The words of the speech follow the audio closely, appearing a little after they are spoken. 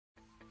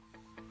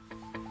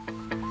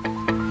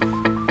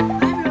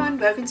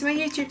welcome to my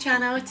YouTube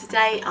channel.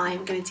 Today I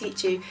am going to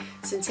teach you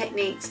some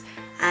techniques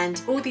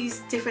and all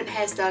these different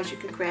hairstyles you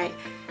can create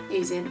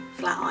using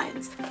flat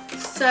irons.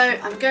 So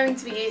I'm going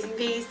to be using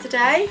these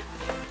today.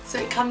 So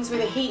it comes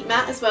with a heat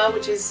mat as well,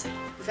 which is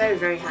very,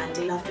 very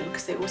handy. I love them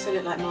because they also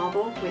look like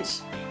marble, which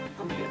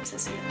I'm a bit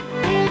obsessed with.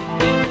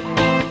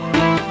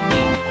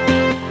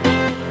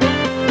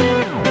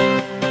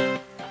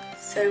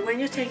 So when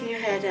you're taking your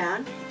hair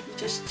down, you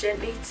just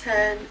gently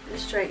turn the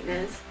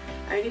straighteners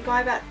only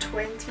by about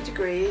 20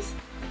 degrees.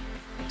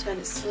 Turn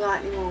it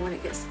slightly more when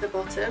it gets to the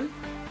bottom.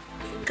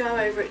 You can go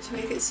over it to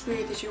make it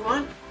smooth as you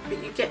want,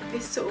 but you get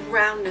this sort of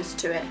roundness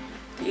to it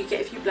that you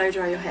get if you blow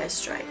dry your hair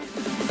straight.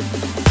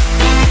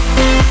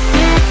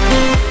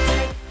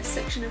 Take a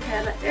section of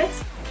hair like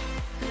this,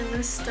 and I'm going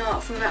to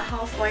start from about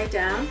halfway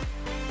down,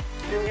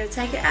 and I'm going to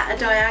take it at a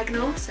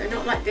diagonal, so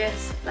not like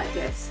this, like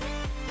this.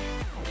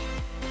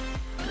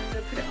 And I'm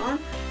going to put it on,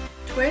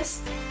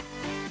 twist,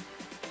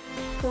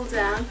 pull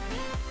down,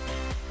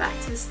 back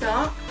to the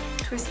start,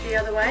 twist the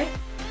other way,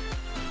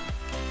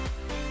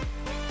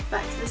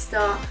 back to the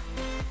start,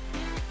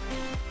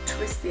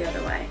 twist the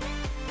other way,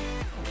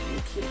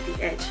 and keep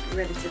the edge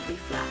relatively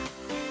flat.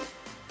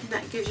 And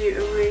that gives you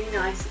a really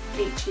nice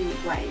beachy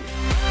wave.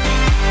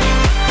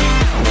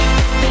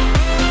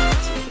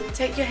 So you can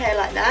take your hair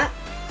like that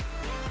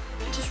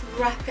and just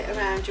wrap it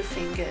around your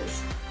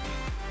fingers.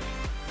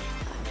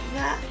 Like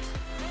that.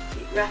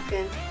 Keep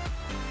wrapping,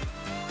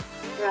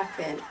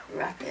 wrapping,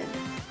 wrapping.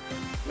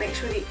 Make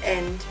sure the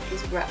end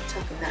is wrapped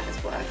up in that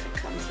as well if it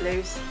comes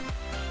loose.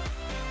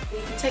 And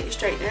you can take your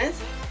straighteners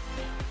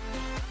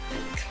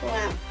and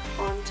clamp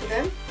onto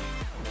them.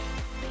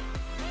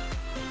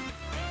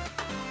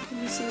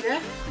 Can you see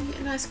there? You get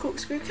a nice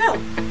corkscrew curl.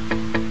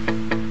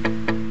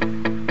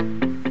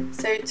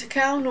 So to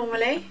curl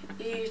normally,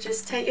 you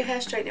just take your hair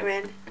straightener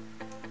in,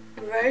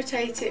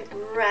 rotate it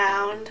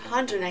round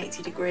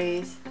 180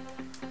 degrees,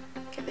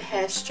 get the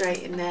hair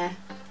straight in there,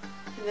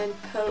 and then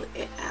pull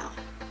it out.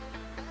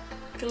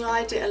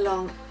 Glide it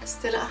along,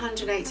 still at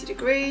 180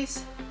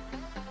 degrees,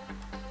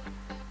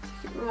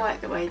 take it right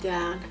the way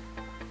down,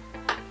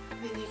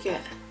 and then you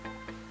get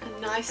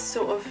a nice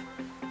sort of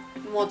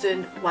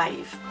modern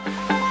wave.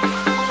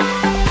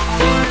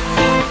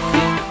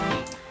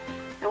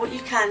 Now what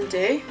you can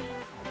do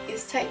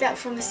is take that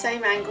from the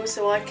same angle,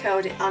 so I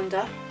curled it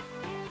under,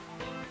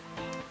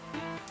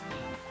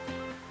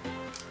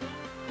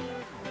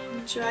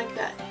 and drag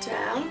that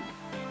down.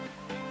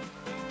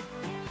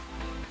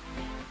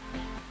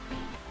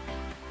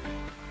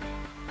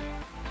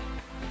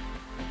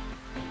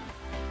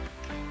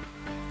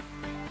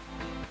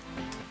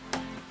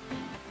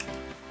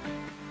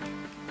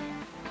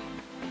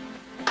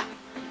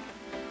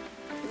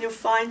 You'll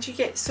find you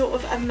get sort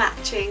of a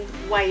matching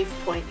wave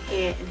point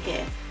here and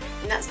here,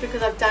 and that's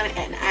because I've done it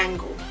at an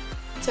angle.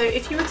 So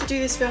if you were to do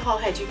this for your whole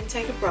head, you can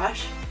take a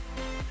brush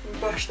and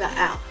brush that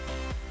out,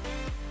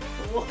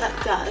 and what that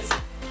does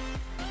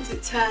is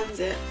it turns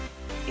it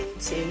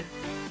into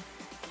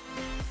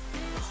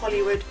a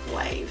Hollywood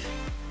wave.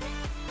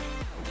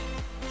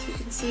 So you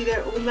can see there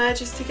it all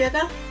merges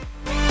together.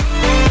 So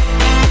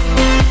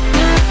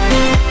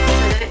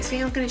the next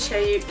thing I'm going to show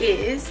you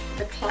is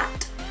the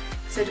plait.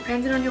 So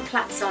depending on your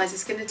plait size,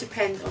 it's going to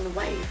depend on the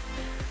wave.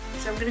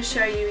 So I'm going to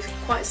show you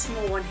quite a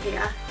small one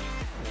here.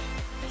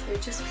 So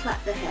just plait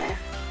the hair.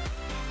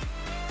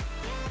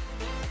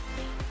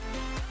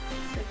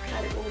 So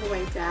plait it all the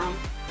way down.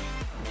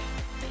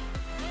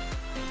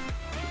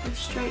 Get your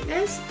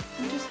straighteners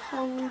and just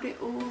hold it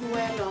all the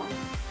way along.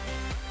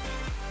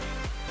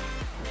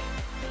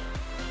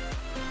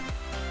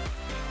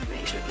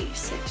 Make sure each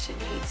section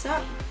heats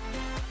up.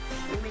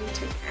 So when you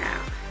take it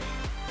out,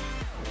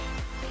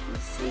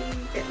 see,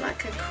 you get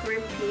like a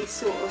crimpy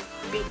sort of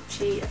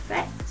beachy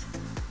effect,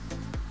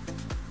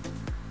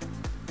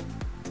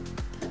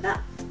 like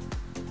that.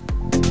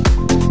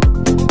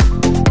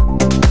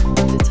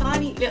 The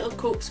tiny little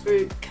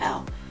corkscrew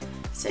curl.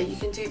 So you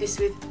can do this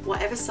with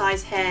whatever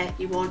size hair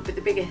you want, but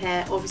the bigger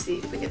hair,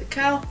 obviously the bigger the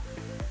curl.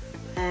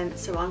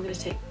 So I'm going to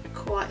take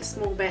quite a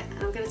small bit,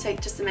 and I'm going to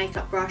take just a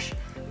makeup brush,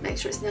 make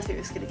sure it's nothing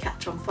that's going to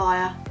catch on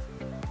fire.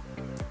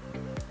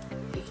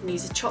 You can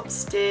use a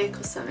chopstick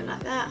or something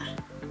like that.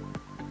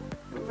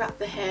 Wrap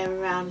the hair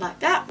around like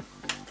that.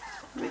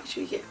 Make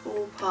sure you get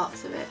all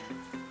parts of it.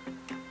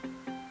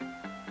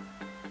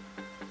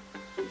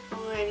 And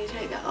when you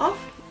take that off,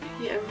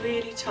 you get a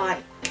really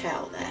tight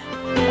curl there.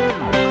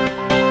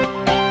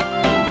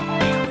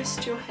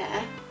 Twist your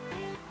hair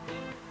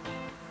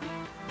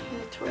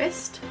with a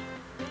twist.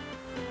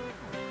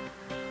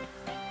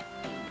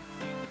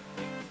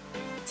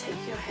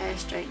 Take your hair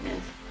straightener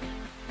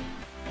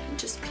and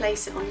just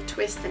place it on the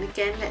twist, and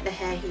again let the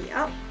hair heat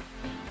up.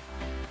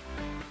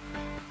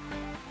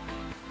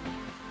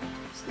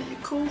 Let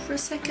it cool for a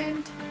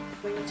second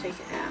when you take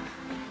it out.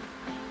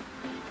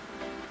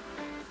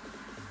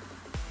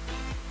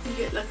 You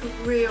get like a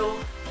real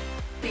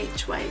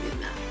beach wave in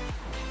that.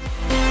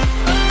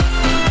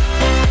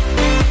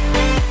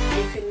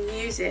 You can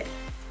use it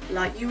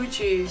like you would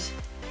use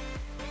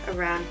a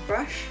round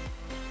brush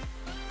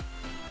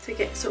to to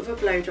get sort of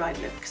a blow dried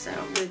look, so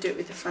I'm going to do it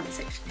with the front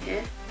section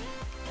here.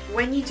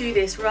 When you do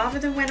this, rather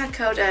than when I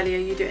curled earlier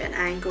you do it at an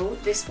angle,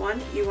 this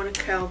one you want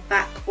to curl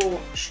back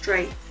or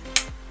straight,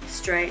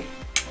 straight,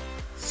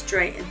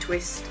 straight and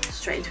twist,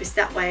 straight and twist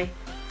that way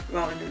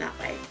rather than that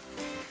way.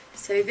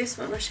 So this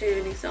one, I'll show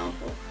you an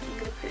example. I'm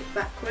going to put it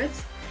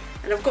backwards,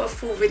 and I've got a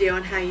full video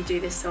on how you do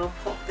this, so I'll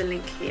pop the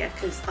link here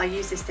because I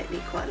use this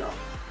technique quite a lot.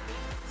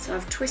 So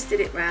I've twisted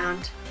it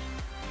round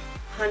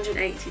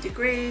 180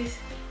 degrees,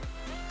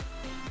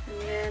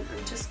 and then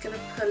I'm just going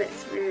to pull it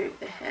through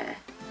the hair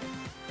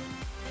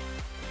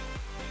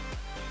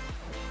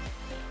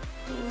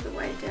all the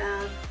way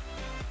down.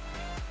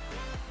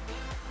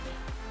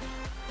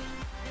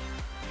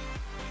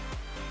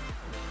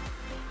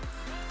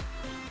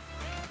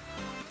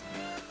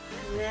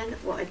 And then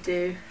what I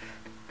do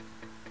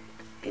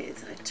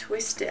is I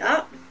twist it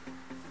up,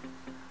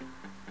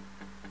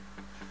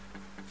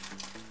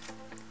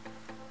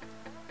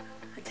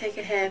 I take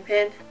a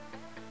hairpin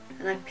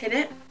and I pin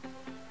it,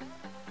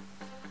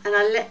 and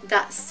I let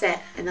that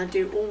set, and I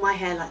do all my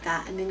hair like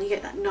that, and then you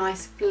get that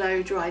nice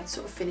blow dried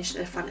sort of finish at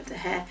the front of the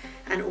hair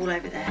and all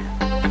over the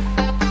hair.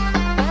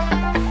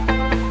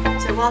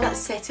 So while that's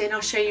setting,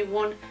 I'll show you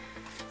one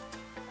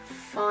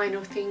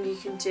final thing you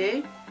can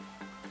do,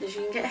 is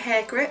you can get a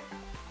hair grip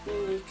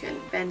and you can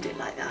bend it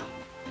like that.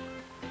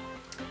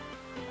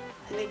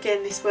 And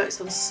again, this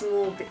works on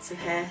small bits of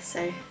hair,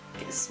 so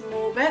get a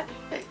small bit,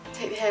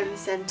 take the hair in the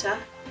centre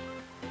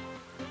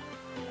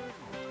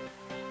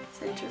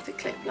of the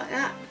clip like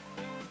that,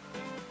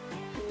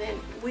 and then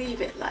weave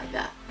it like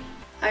that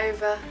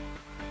over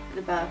and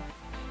above,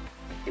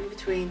 in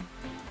between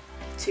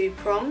two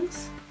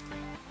prongs.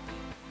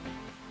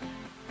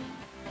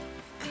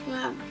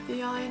 Clamp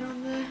the iron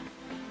on there,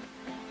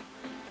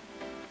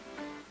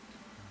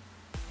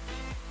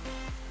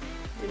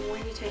 and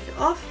when you take it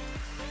off,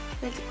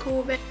 let it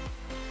cool a bit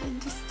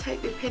and just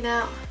take the pin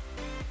out,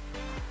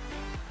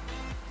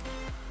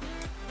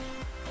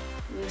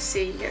 and you'll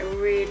see you get a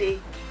really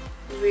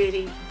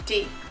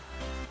deep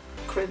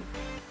crimp.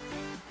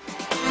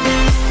 So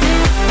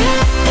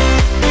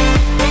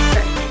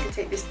I can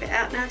take this bit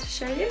out now to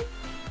show you.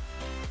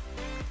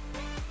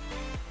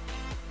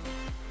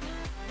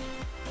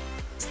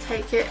 Let's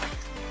take a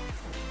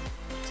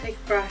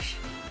brush,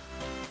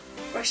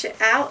 brush it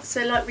out,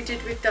 so like we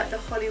did with the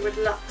Hollywood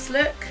Luxe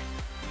look.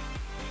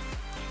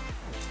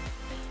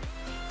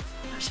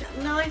 Brush out,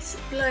 nice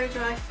blow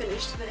dry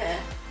finish to the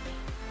hair.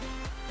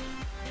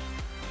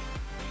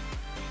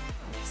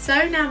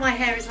 So now my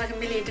hair is like a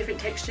million different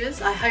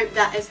textures. I hope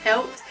that has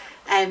helped.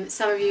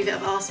 Some of you that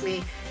have asked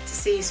me to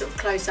see sort of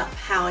close up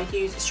how I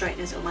use the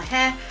straighteners on my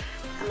hair.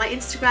 And my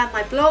Instagram,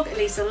 my blog,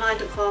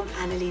 eliseonline.com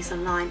and Eleise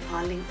Online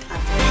are linked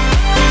under.